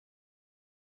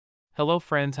Hello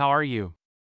friends, how are you?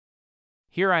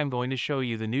 Here I am going to show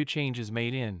you the new changes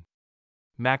made in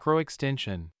Macro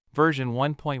Extension, version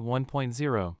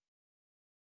 1.1.0.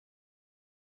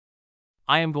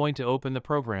 I am going to open the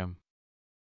program.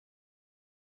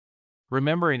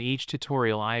 Remember, in each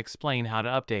tutorial I explain how to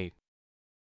update.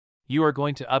 You are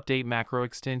going to update Macro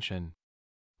Extension.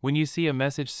 When you see a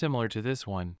message similar to this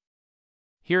one,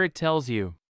 here it tells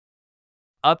you,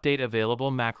 Update available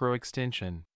Macro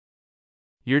Extension.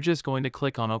 You're just going to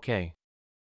click on OK.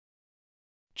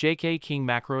 KiNGK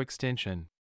Macro Extension.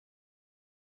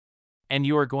 And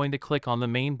you are going to click on the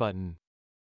main button,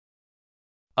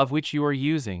 of which you are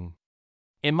using.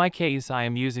 In my case, I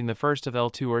am using the first of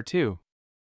L2 or 2.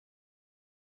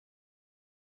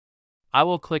 I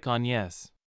will click on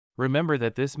Yes. Remember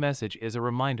that this message is a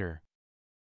reminder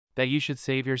that you should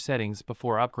save your settings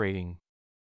before upgrading.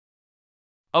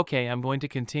 Okay, I'm going to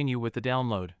continue with the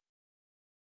download.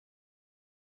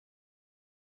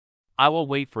 I will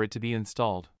wait for it to be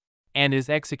installed and is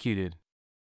executed.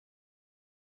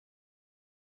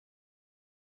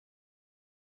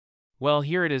 Well,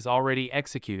 here it is already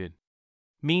executed.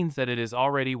 Means that it is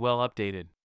already well updated.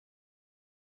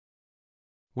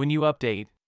 When you update,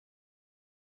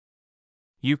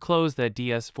 you close that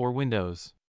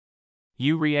DS4Windows.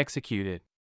 You re-execute it.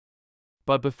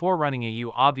 But before running it,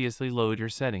 you obviously load your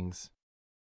settings.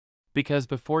 Because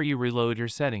before you reload your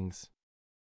settings,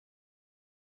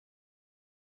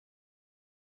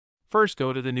 first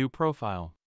go to the new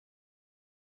profile,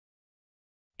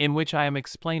 in which I am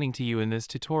explaining to you in this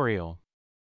tutorial,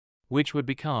 which would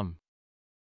become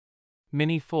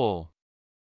Mini Full.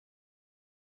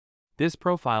 This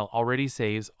profile already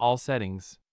saves all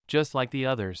settings, just like the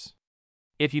others.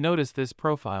 If you notice this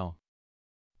profile,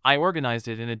 I organized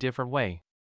it in a different way,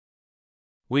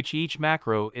 which each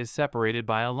macro is separated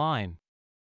by a line,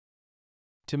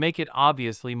 to make it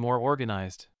obviously more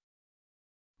organized.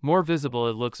 More visible,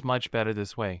 it looks much better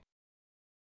this way.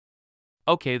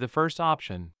 Okay, the first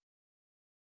option.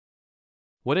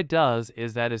 What it does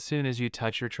is that as soon as you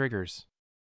touch your triggers,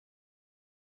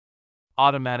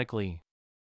 automatically.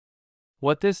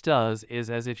 What this does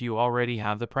is as if you already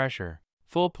have the pressure.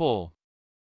 Full pull.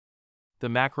 The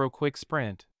macro quick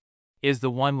sprint is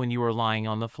the one when you are lying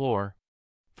on the floor.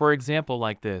 For example,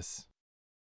 like this.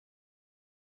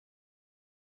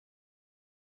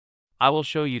 I will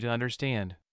show you to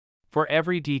understand. For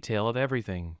every detail of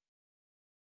everything.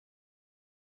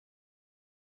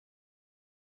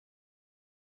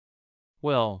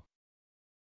 Well,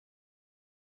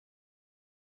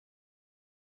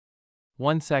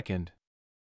 1 second.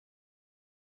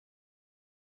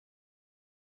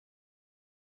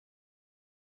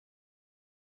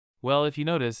 Well, if you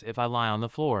notice, if I lie on the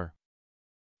floor,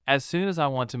 as soon as I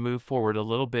want to move forward a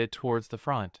little bit towards the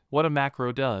front, what a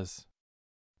macro does,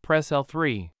 press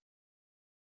L3,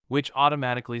 which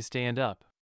automatically stand up.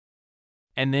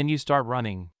 And then you start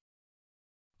running.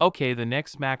 Okay, the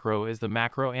next macro is the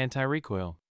macro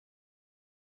anti-recoil.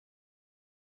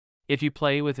 If you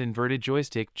play with inverted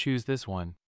joystick, choose this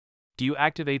one. Do you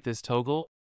activate this toggle?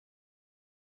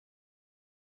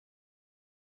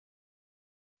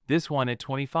 This one at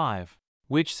 25,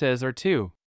 which says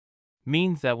R2,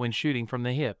 means that when shooting from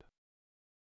the hip,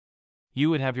 you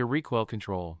would have your recoil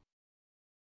control.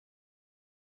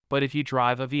 But if you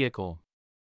drive a vehicle,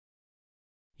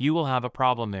 you will have a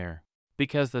problem there,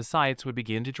 because the sights would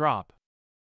begin to drop.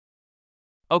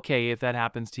 Okay, if that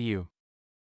happens to you.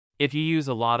 If you use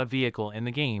a lot of vehicle in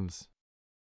the games,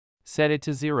 set it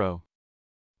to 0.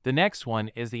 The next one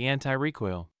is the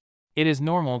anti-recoil. It is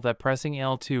normal that pressing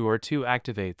L2 or 2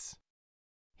 activates.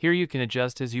 Here you can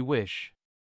adjust as you wish.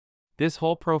 This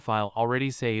whole profile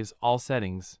already saves all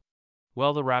settings.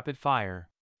 Well, the rapid fire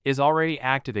is already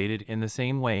activated in the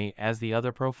same way as the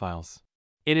other profiles.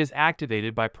 It is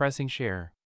activated by pressing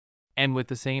share. And with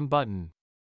the same button,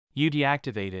 you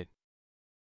deactivate it.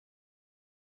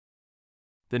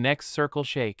 The next circle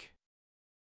shake.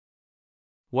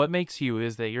 What makes you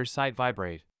is that your sight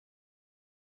vibrate,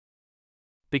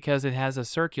 because it has a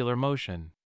circular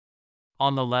motion.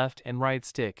 On the left and right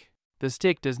stick, the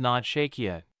stick does not shake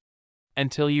yet,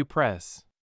 until you press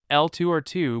L2 or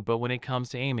 2, but when it comes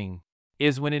to aiming,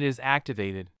 is when it is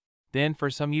activated. Then for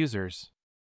some users,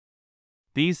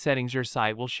 these settings, your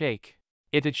sight will shake.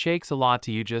 If it shakes a lot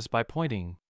to you just by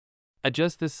pointing,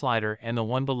 adjust this slider and the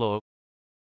one below.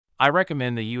 I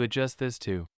recommend that you adjust this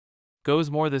too. Goes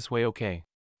more this way, okay.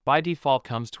 By default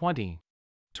comes 20.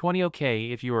 20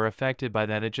 okay. If you are affected by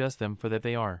that, adjust them for that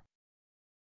they are.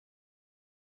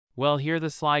 Well, here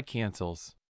the slide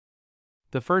cancels.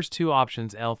 The first two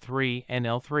options, L3 and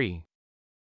L3,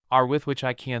 are with which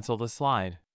I cancel the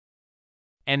slide.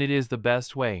 And it is the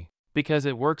best way, because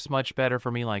it works much better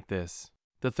for me like this.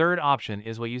 The third option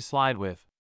is what you slide with.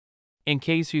 In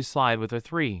case you slide with a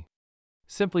 3,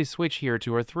 simply switch here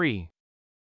to a 3.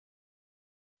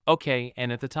 Okay,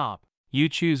 and at the top, you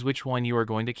choose which one you are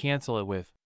going to cancel it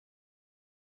with.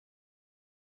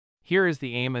 Here is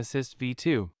the Aim Assist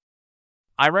V2.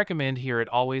 I recommend here it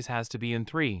always has to be in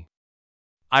 3.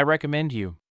 I recommend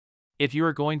you, if you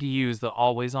are going to use the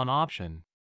always on option,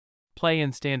 play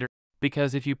in standard,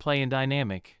 because if you play in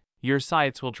dynamic, your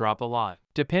sights will drop a lot,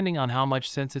 depending on how much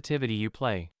sensitivity you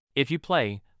play. If you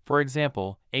play, for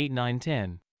example, 8, 9,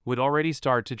 10, would already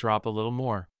start to drop a little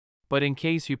more. But in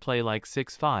case you play like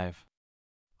 6, 5,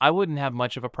 I wouldn't have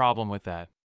much of a problem with that.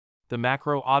 The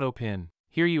macro auto pin,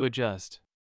 here you adjust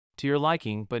to your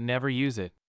liking but never use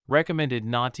it. Recommended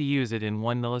not to use it in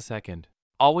 1 millisecond.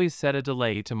 Always set a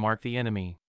delay to mark the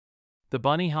enemy. The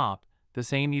bunny hop, the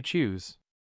same you choose.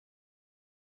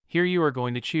 Here you are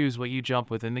going to choose what you jump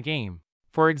with in the game.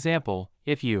 For example,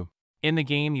 if in the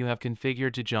game you have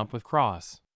configured to jump with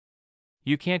cross,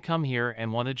 you can't come here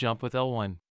and want to jump with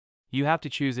L1. You have to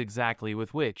choose exactly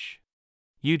with which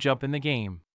you jump in the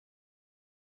game.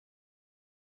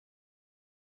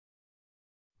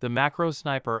 The macro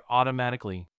sniper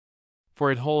automatically,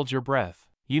 for it holds your breath,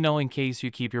 in case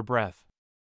you keep your breath.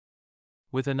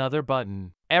 With another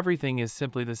button, everything is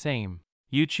simply the same.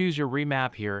 You choose your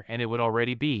remap here and it would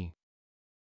already be.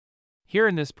 Here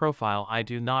in this profile I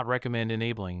do not recommend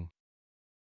enabling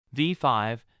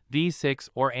V5, V6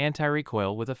 or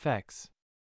anti-recoil with effects.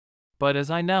 But as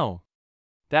I know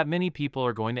that many people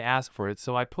are going to ask for it,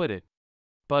 so I put it.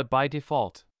 But by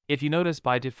default, if you notice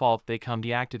by default they come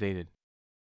deactivated.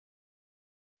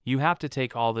 You have to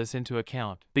take all this into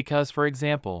account because, for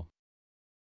example,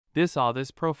 this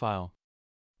profile,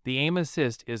 the aim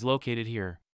assist is located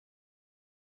here.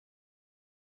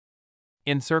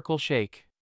 In circle shake,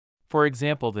 for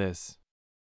example this,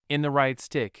 in the right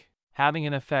stick, having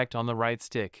an effect on the right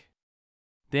stick.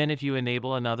 Then if you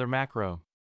enable another macro,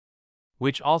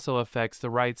 which also affects the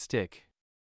right stick,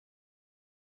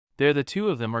 there the two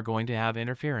of them are going to have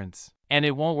interference, and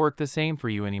it won't work the same for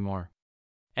you anymore.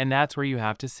 And that's where you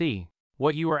have to see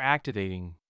what you are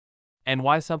activating and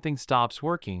why something stops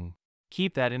working.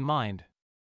 Keep that in mind.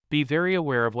 Be very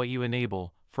aware of what you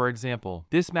enable. For example,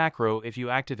 this macro, if you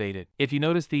activate it, if you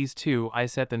notice these two, I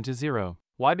set them to 0.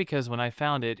 Why? Because when I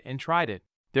found it and tried it,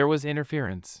 there was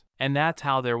interference, and that's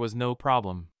how there was no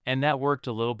problem, and that worked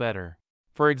a little better.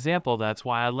 For example, that's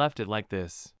why I left it like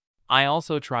this. I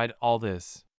also tried all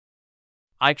this.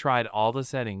 I tried all the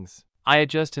settings. I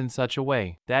adjust in such a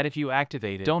way that if you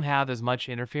activate it, don't have as much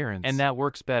interference, and that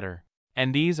works better.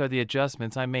 And these are the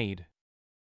adjustments I made.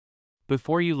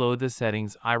 Before you load the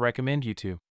settings, I recommend you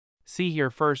to see here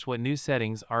first what new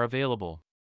settings are available,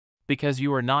 because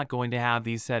you are not going to have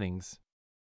these settings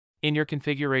in your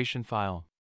configuration file,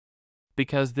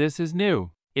 because this is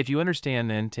new. If you understand,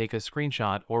 then take a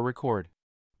screenshot or record,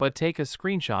 but take a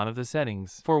screenshot of the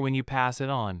settings, for when you pass it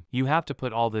on, you have to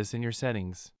put all this in your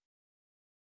settings.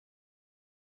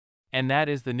 And that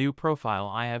is the new profile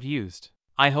I have used.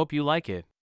 I hope you like it.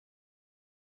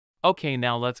 Okay,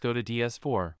 now let's go to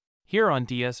DS4. Here on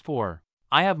DS4,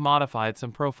 I have modified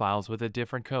some profiles with a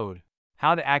different code.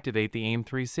 How to activate the AIM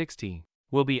 360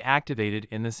 will be activated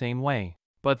in the same way,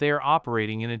 but they are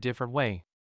operating in a different way.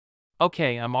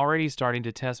 Okay, I'm already starting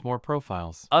to test more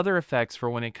profiles. Other effects for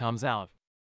when it comes out.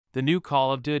 The new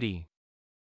Call of Duty.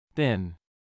 Then,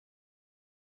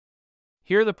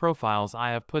 here are the profiles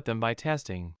I have put them by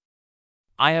testing.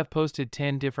 I have posted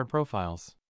 10 different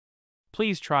profiles.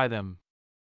 Please try them,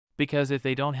 because if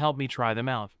they don't help me try them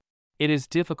out, it is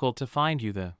difficult to find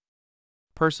you the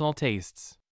personal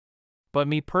tastes. But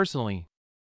me personally,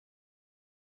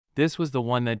 this was the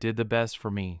one that did the best for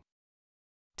me.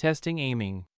 Testing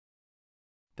aiming.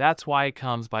 That's why it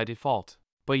comes by default,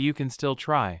 but you can still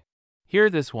try. Here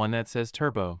this one that says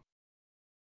turbo.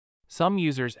 Some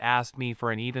users asked me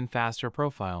for an even faster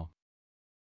profile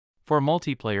for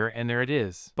multiplayer, and there it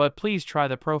is. But please try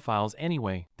the profiles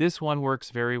anyway. This one works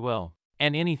very well.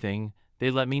 And anything,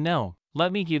 they let me know.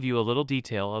 Let me give you a little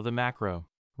detail of the macro.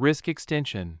 Risk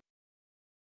extension.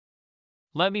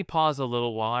 Let me pause a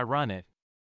little while I run it.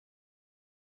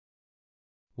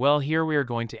 Well, here we are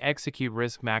going to execute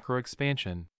risk macro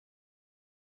expansion.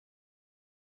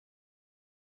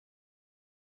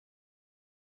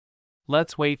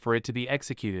 Let's wait for it to be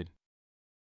executed.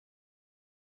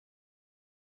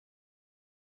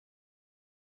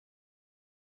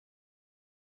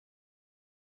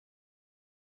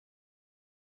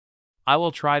 I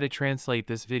will try to translate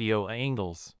this video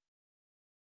angles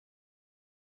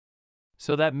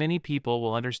so that many people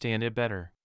will understand it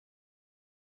better.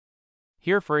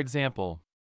 Here for example,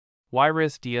 why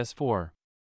risk DS4?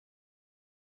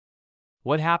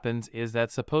 What happens is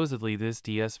that supposedly this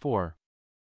DS4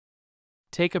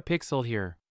 take a pixel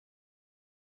here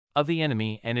of the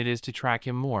enemy and it is to track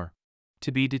him more,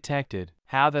 to be detected,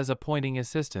 have as a pointing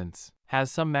assistance,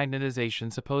 has some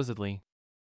magnetization supposedly.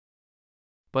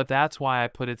 But that's why I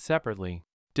put it separately.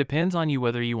 Depends on you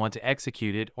whether you want to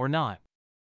execute it or not.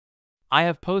 I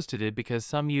have posted it because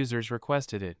some users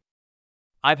requested it.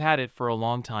 I've had it for a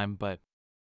long time, but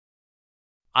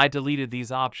I deleted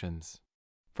these options.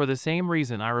 For the same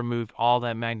reason I removed all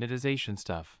that magnetization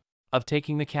stuff of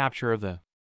taking the capture of the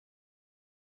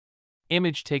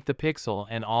image, take the pixel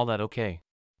and all that. Okay.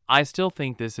 I still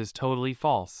think this is totally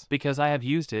false because I have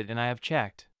used it and I have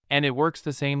checked, and it works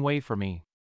the same way for me.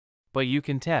 But you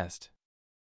can test.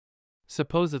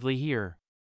 Supposedly here.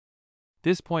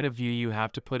 This point of view you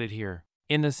have to put it here,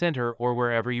 in the center or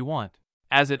wherever you want,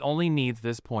 as it only needs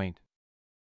this point.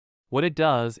 What it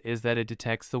does is that it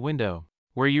detects the window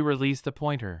where you release the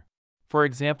pointer. For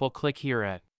example, click here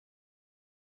at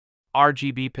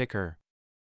RGB picker.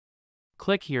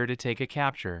 Click here to take a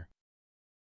capture.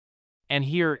 And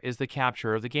here is the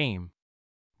capture of the game.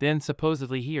 Then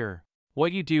supposedly here,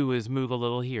 what you do is move a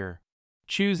little here.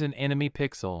 Choose an enemy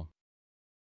pixel.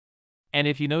 And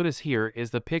if you notice, here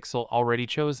is the pixel already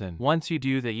chosen. Once you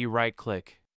do that, you right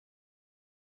click.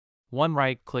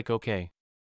 Right click OK.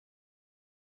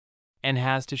 And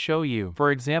has to show you,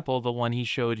 for example, the one he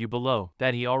showed you below,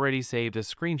 that he already saved a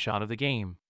screenshot of the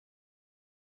game.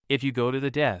 If you go to the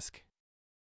desk,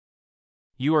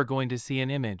 you are going to see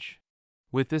an image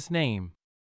with this name.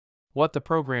 What the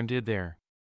program did there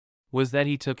was that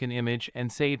he took an image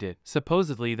and saved it.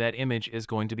 Supposedly that image is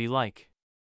going to be like,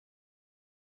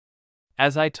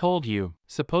 as I told you,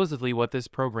 supposedly what this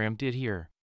program did here.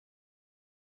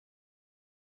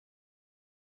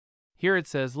 Here it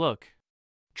says, look,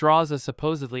 draws a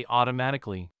supposedly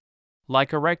automatically,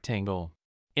 like a rectangle,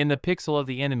 in the pixel of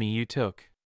the enemy you took.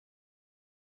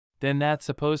 Then that's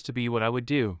supposed to be what I would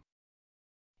do,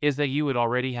 is that you would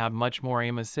already have much more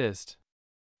aim assist,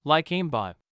 like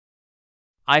aimbot.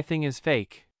 I think is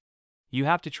fake. You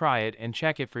have to try it and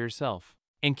check it for yourself,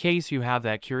 in case you have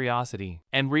that curiosity,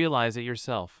 and realize it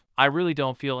yourself. I really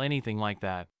don't feel anything like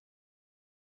that.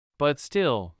 But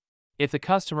still, if the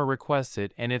customer requests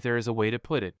it and if there is a way to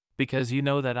put it, because you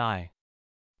know that I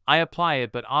apply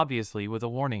it, but obviously with a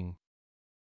warning,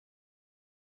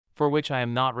 for which I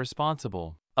am not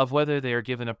responsible, of whether they are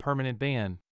given a permanent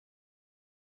ban.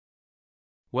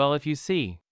 Well, if you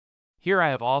see, here I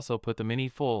have also put the mini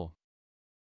full.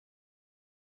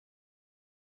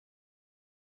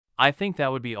 I think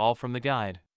that would be all from the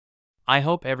guide. I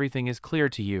hope everything is clear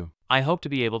to you. I hope to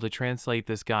be able to translate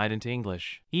this guide into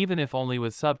English, even if only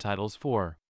with subtitles,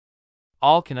 for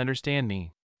all can understand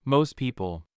me. Most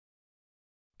people.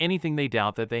 Anything they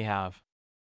doubt that they have,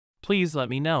 please let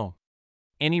me know.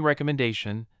 Any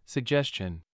recommendation,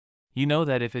 suggestion. You know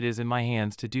that if it is in my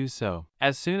hands to do so,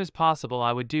 as soon as possible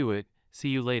I would do it. See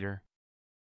you later.